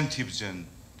incentives and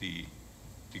the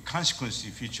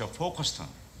consequences which are focused on.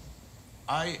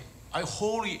 I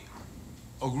wholly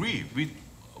agree with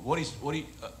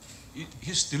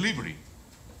his delivery.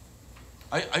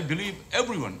 I believe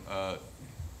everyone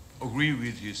agree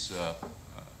with his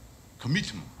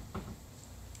commitment.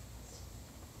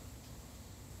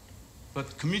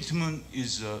 But commitment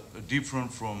is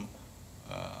different from,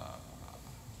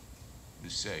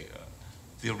 let's say,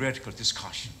 theoretical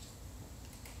discussion.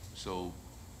 So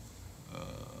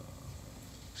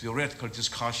theoretical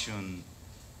discussion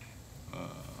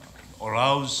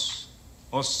allows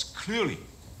us clearly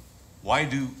why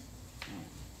do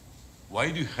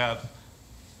you have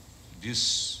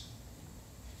this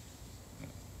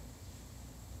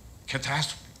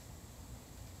catastrophe,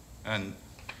 and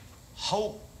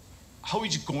how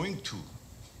is it going to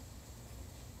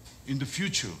in the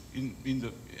future, in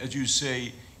the, as you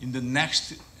say, in the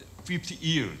next 50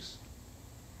 years?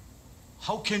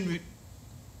 How can we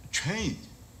change?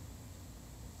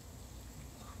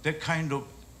 That kind of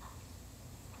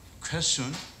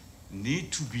question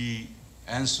need to be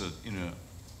answered in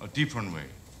a different way.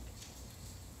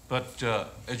 But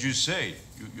as you say,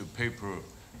 your paper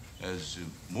as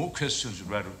more questions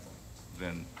rather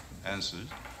than answers.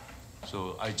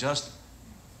 So I just,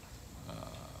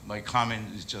 my comment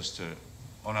is just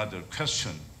another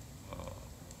question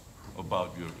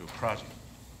about your project.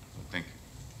 So thank you.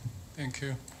 Thank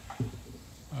you.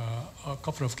 A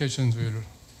couple of questions we'll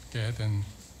get and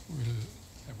we'll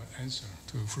have an answer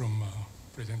from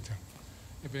presenter.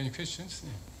 Have any questions?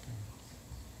 Yeah.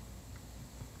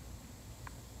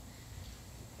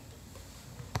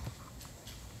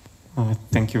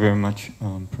 Thank you very much,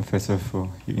 Professor, for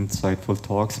your insightful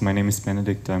talks. My name is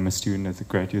Benedict. I'm a student at the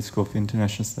Graduate School of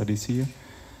International Studies here.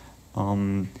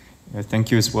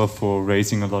 Thank you as well for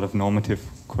raising a lot of normative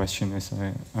questions, as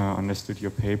I understood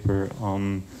your paper.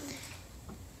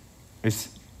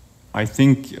 I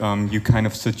think you kind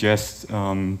of suggest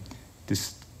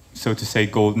this, so to say,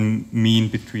 golden mean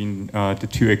between the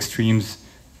two extremes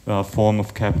form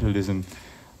of capitalism.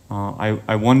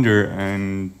 I wonder,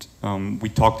 and we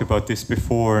talked about this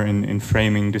before in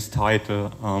framing this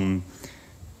title,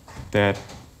 that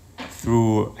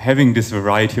through having this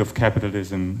variety of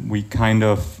capitalism, we kind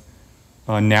of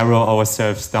narrow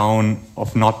ourselves down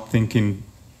of not thinking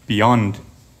beyond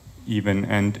even,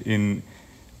 and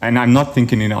I'm not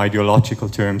thinking in ideological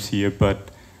terms here,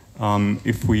 but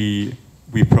if we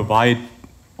provide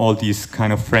all these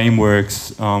kind of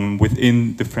frameworks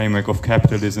within the framework of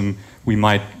capitalism, we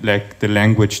might lack the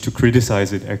language to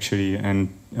criticize it actually, and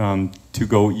to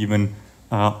go even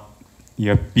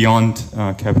beyond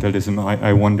capitalism.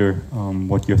 I wonder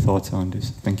what your thoughts are on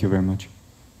this. Thank you very much.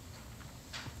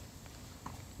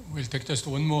 We'll take just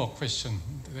one more question.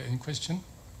 Any question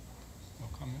or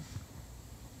comment?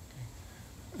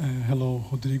 Okay. Hello,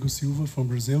 Rodrigo Silva from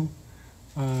Brazil.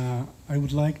 I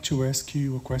would like to ask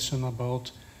you a question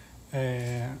about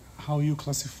how you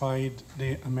classified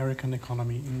the American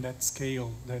economy in that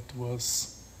scale that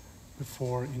was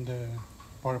before in the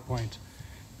PowerPoint.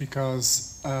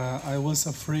 Because I was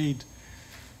afraid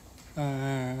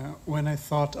when I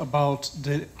thought about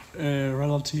the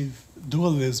relative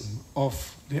dualism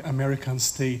of the American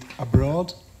state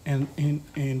abroad and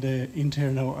in the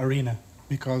internal arena.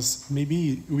 Because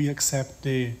maybe we accept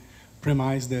the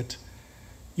premise that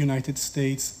United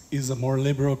States is a more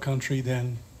liberal country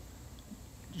than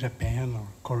Japan or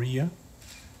Korea.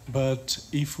 But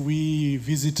if we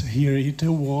visit here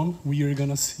Itaewon, we are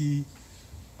gonna see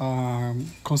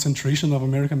concentration of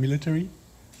American military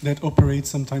that operates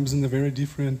sometimes in a very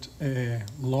different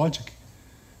logic.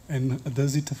 And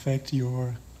does it affect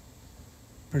your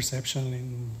perception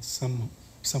in some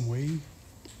way?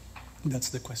 That's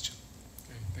the question.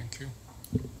 Okay, thank you.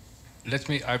 Let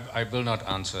me, I will not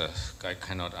answer, I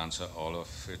cannot answer all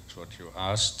of it, what you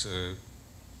asked.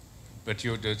 But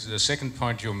the second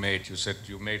point you made, you said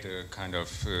you made a kind of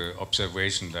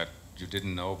observation that you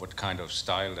didn't know what kind of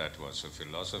style that was, a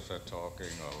philosopher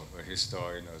talking or a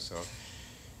historian or so.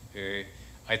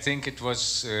 I think it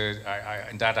was,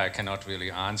 and that I cannot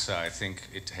really answer. I think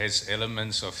it has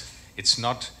elements of, it's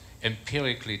not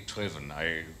empirically driven,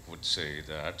 I would say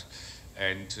that.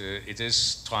 And it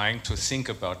is trying to think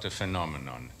about the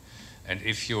phenomenon. And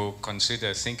if you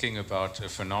consider thinking about a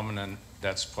phenomenon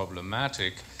that's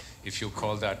problematic, if you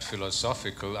call that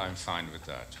philosophical, I'm fine with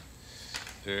that.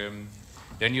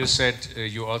 Then you said,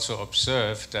 you also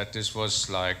observed that this was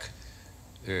like,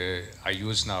 I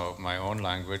use now my own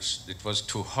language, it was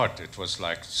too hot. It was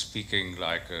like speaking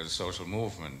like a social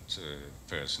movement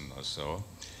person or so.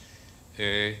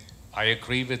 I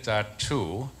agree with that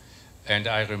too. And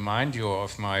I remind you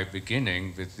of my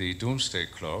beginning with the doomsday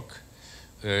clock,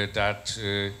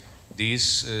 that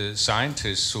these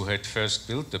scientists who had first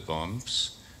built the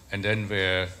bombs and then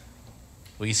were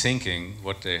rethinking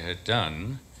what they had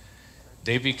done,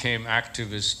 they became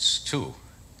activists too.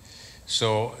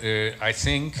 So I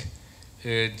think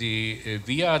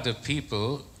we are the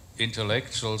people,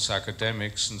 intellectuals,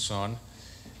 academics and so on,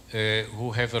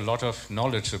 who have a lot of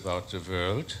knowledge about the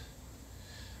world.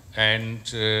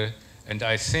 And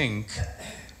I think,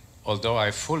 although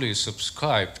I fully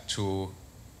subscribe to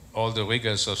all the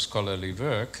rigors of scholarly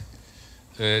work,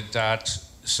 that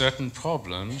certain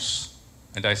problems,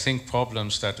 and I think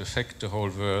problems that affect the whole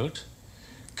world,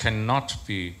 cannot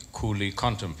be coolly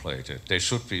contemplated. They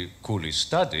should be coolly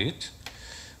studied,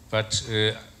 but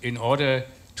in order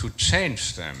to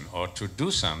change them or to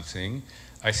do something,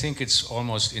 I think it's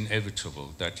almost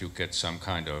inevitable that you get some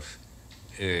kind of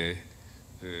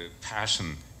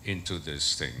passion into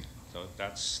this thing. So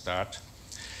that's that.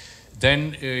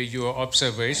 Then your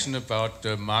observation about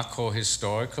the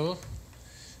macro-historical,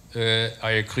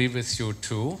 I agree with you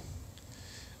too.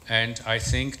 And I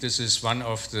think this is one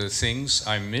of the things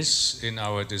I miss in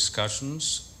our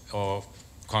discussions, or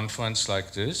conference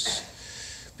like this,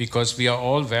 because we are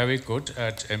all very good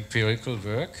at empirical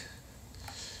work,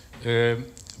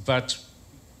 but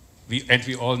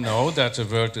we all know that the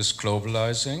world is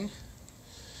globalizing,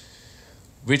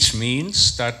 which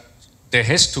means that there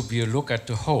has to be a look at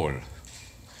the whole.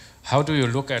 How do you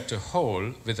look at the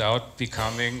whole without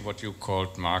becoming what you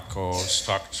called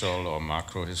macro-structural or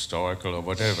macro-historical or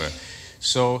whatever?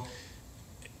 So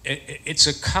it's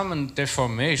a common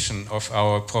deformation of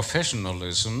our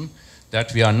professionalism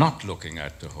that we are not looking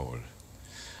at the whole.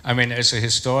 I mean, as a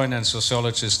historian and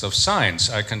sociologist of science,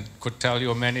 I could tell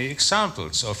you many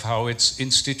examples of how it's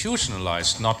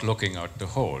institutionalized, not looking at the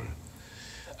whole.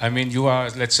 I mean, you are,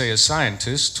 let's say, a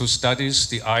scientist who studies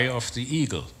the eye of the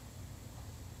eagle.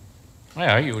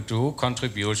 Yeah, you do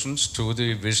contributions to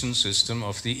the vision system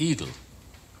of the eagle.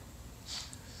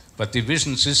 But the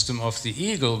vision system of the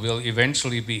eagle will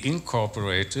eventually be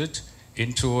incorporated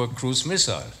into a cruise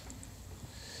missile.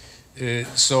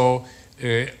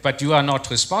 But you are not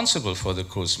responsible for the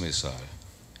cruise missile.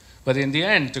 But in the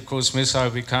end, the cruise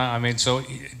missile so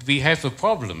we have a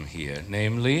problem here,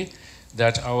 namely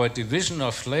that our division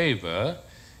of labor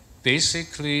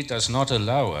basically does not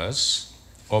allow us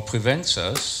or prevents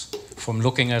us from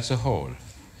looking at the whole.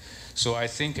 So I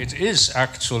think it is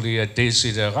actually a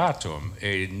desideratum,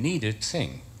 a needed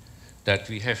thing, that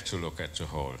we have to look at the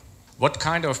whole. What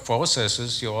kind of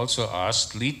processes, you also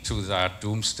asked, lead to that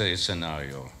doomsday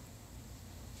scenario?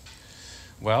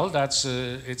 Well,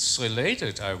 it's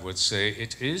related, I would say.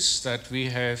 It is that we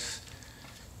have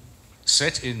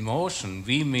set in motion,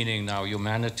 we meaning now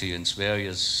humanity in its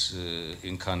various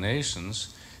incarnations,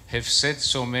 have set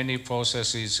so many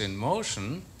processes in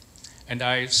motion. And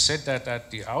I said that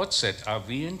at the outset, are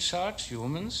we in charge,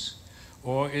 humans?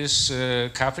 Or is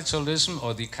capitalism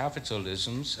or the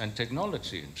capitalisms and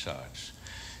technology in charge?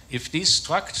 If these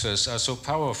structures are so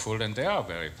powerful, and they are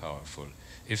very powerful,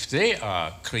 if they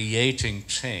are creating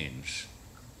change,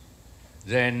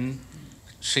 then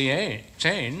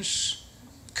change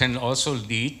can also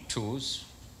lead to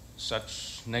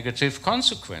such negative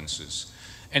consequences.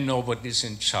 And nobody's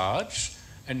in charge.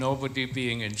 And nobody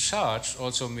being in charge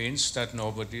also means that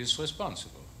nobody is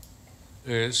responsible.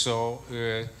 It's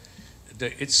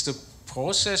the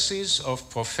processes of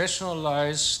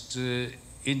professionalized,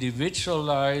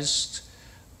 individualized,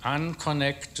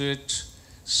 unconnected,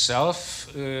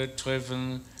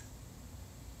 self-driven,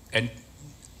 and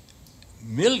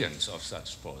millions of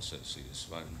such processes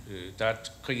that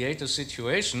create a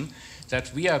situation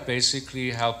that we are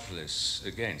basically helpless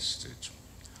against it.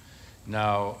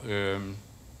 Now,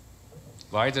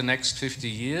 why the next 50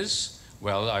 years?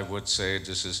 Well, I would say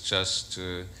this is just,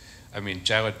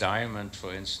 Jared Diamond,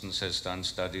 for instance, has done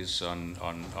studies on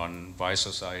why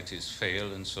societies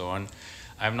fail and so on.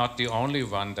 I'm not the only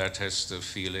one that has the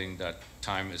feeling that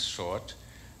time is short.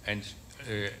 And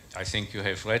I think you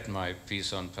have read my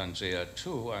piece on Pangea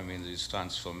too, these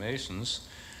transformations.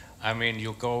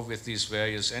 You go with these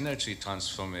various energy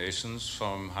transformations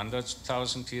from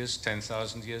 100,000 years,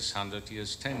 10,000 years, 100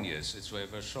 years, 10 years. It's way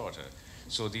shorter.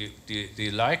 So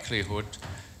the likelihood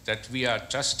that we are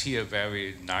just here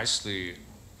very nicely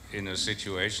in a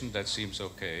situation that seems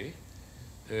okay,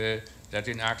 that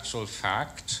in actual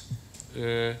fact,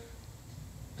 the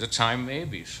time may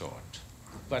be short.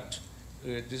 But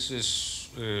this is,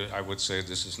 I would say,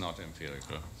 this is not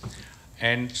empirical.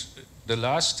 And the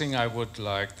last thing I would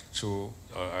like to,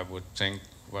 I would think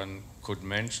one could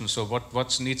mention, so what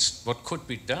could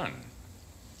be done?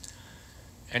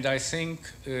 And I think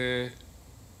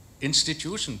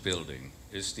institution building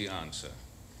is the answer.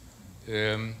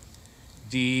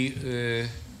 The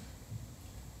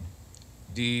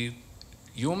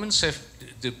humans have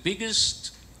the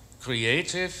biggest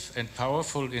creative and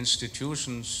powerful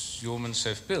institutions humans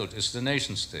have built is the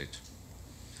nation state.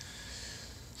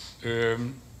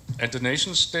 And the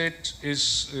nation state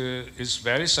is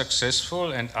very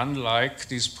successful, and unlike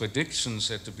these predictions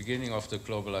at the beginning of the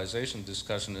globalization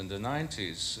discussion in the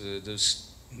 90s, the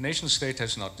nation state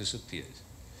has not disappeared,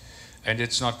 and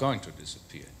it's not going to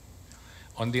disappear.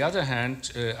 On the other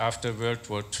hand, after World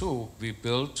War II,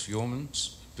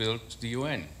 humans built the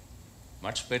UN,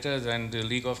 much better than the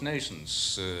League of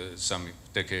Nations some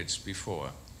decades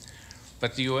before.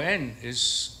 But the UN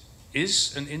is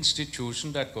an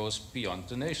institution that goes beyond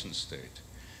the nation state.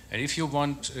 And if you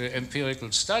want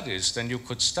empirical studies, then you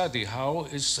could study how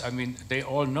they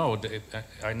all know,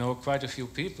 I know quite a few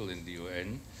people in the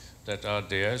UN that are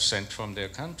there, sent from their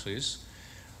countries,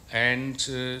 and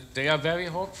they are very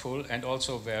hopeful and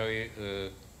also very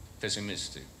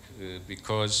pessimistic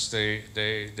because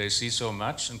they see so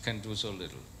much and can do so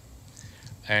little.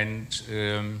 And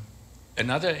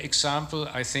Another example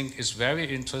I think is very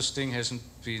interesting, hasn't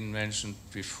been mentioned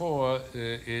before,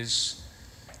 is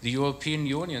the European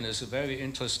Union is a very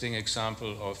interesting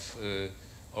example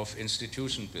of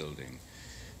institution building.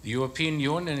 The European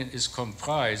Union is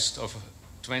comprised of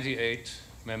 28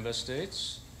 member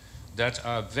states that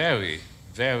are very,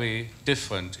 very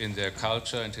different in their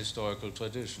culture and historical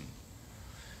tradition.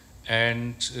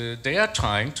 And they are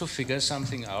trying to figure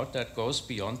something out that goes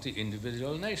beyond the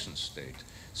individual nation state.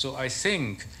 So I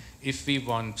think if we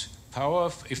want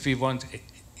power, if we want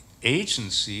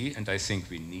agency, and I think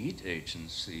we need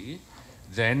agency,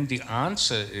 then the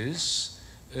answer is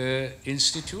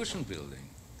institution building.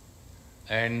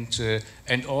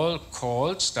 And all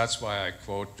calls, that's why I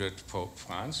quoted Pope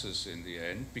Francis in the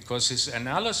end, because his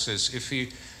analysis,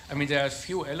 I mean, there are a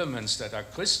few elements that are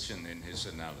Christian in his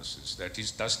analysis, that he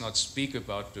does not speak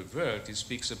about the world, he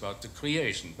speaks about the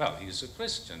creation. Well, he is a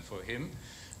Christian. For him,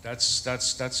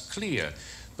 that's clear.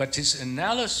 But his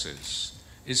analysis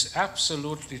is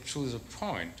absolutely to the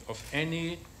point of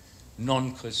any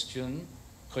non-Christian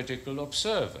critical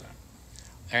observer.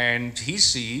 And he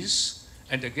sees,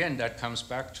 and again, that comes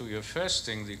back to your first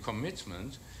thing, the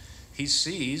commitment, he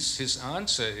sees his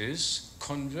answer is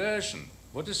conversion.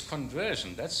 What is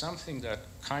conversion? That's something that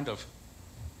kind of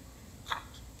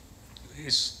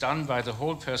is done by the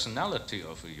whole personality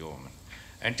of a human.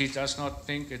 And he does not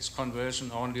think it's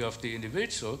conversion only of the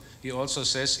individual. He also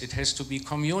says it has to be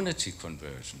community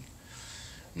conversion.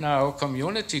 Now,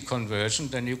 community conversion,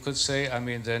 then you could say, I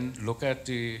mean, then look at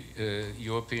the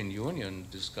European Union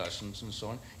discussions and so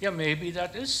on. Yeah, maybe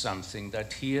that is something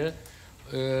that here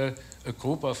a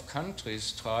group of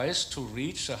countries tries to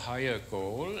reach a higher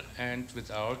goal and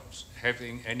without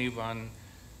having anyone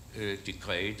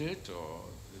degraded or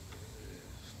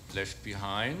left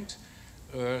behind.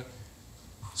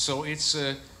 So it's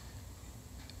a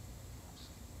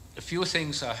few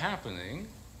things are happening,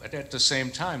 but at the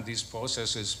same time, these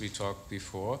processes we talked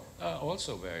before are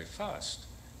also very fast.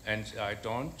 And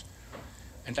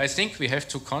I think we have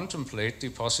to contemplate the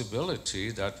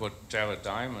possibility that what Jared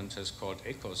Diamond has called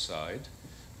ecocide,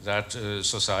 that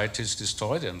societies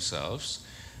destroy themselves.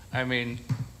 I mean,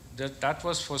 that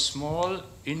was for small,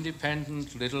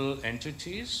 independent little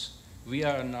entities. We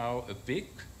are now a big,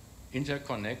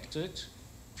 interconnected,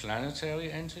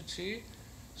 planetary entity.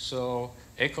 So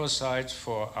ecocide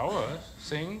for our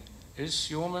thing is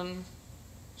human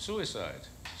suicide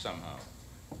somehow.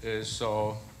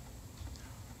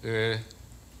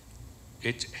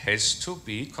 It has to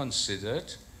be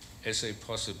considered as a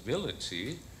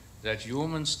possibility that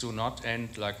humans do not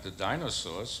end like the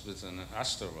dinosaurs with an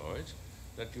asteroid,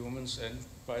 that humans end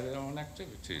by their own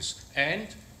activities. And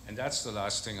that's the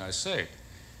last thing I say,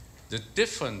 the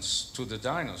difference to the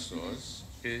dinosaurs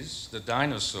is the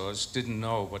dinosaurs didn't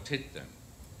know what hit them.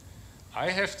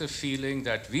 I have the feeling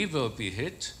that we will be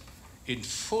hit in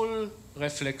full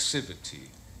reflexivity.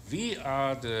 We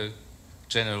are the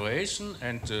generation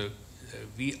and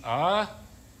we are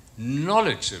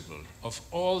knowledgeable of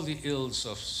all the ills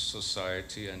of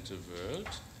society and the world,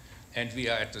 and we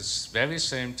are at the very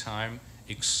same time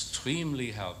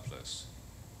extremely helpless.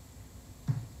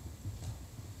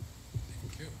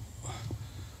 Thank you.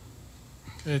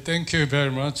 Okay, thank you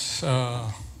very much.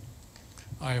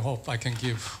 I hope I can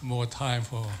give more time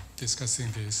for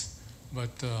discussing this, but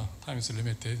time is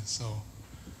limited, so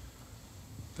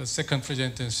the second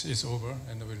presentation is over,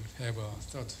 and we'll have a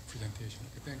third presentation.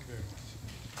 Okay, thank you very much.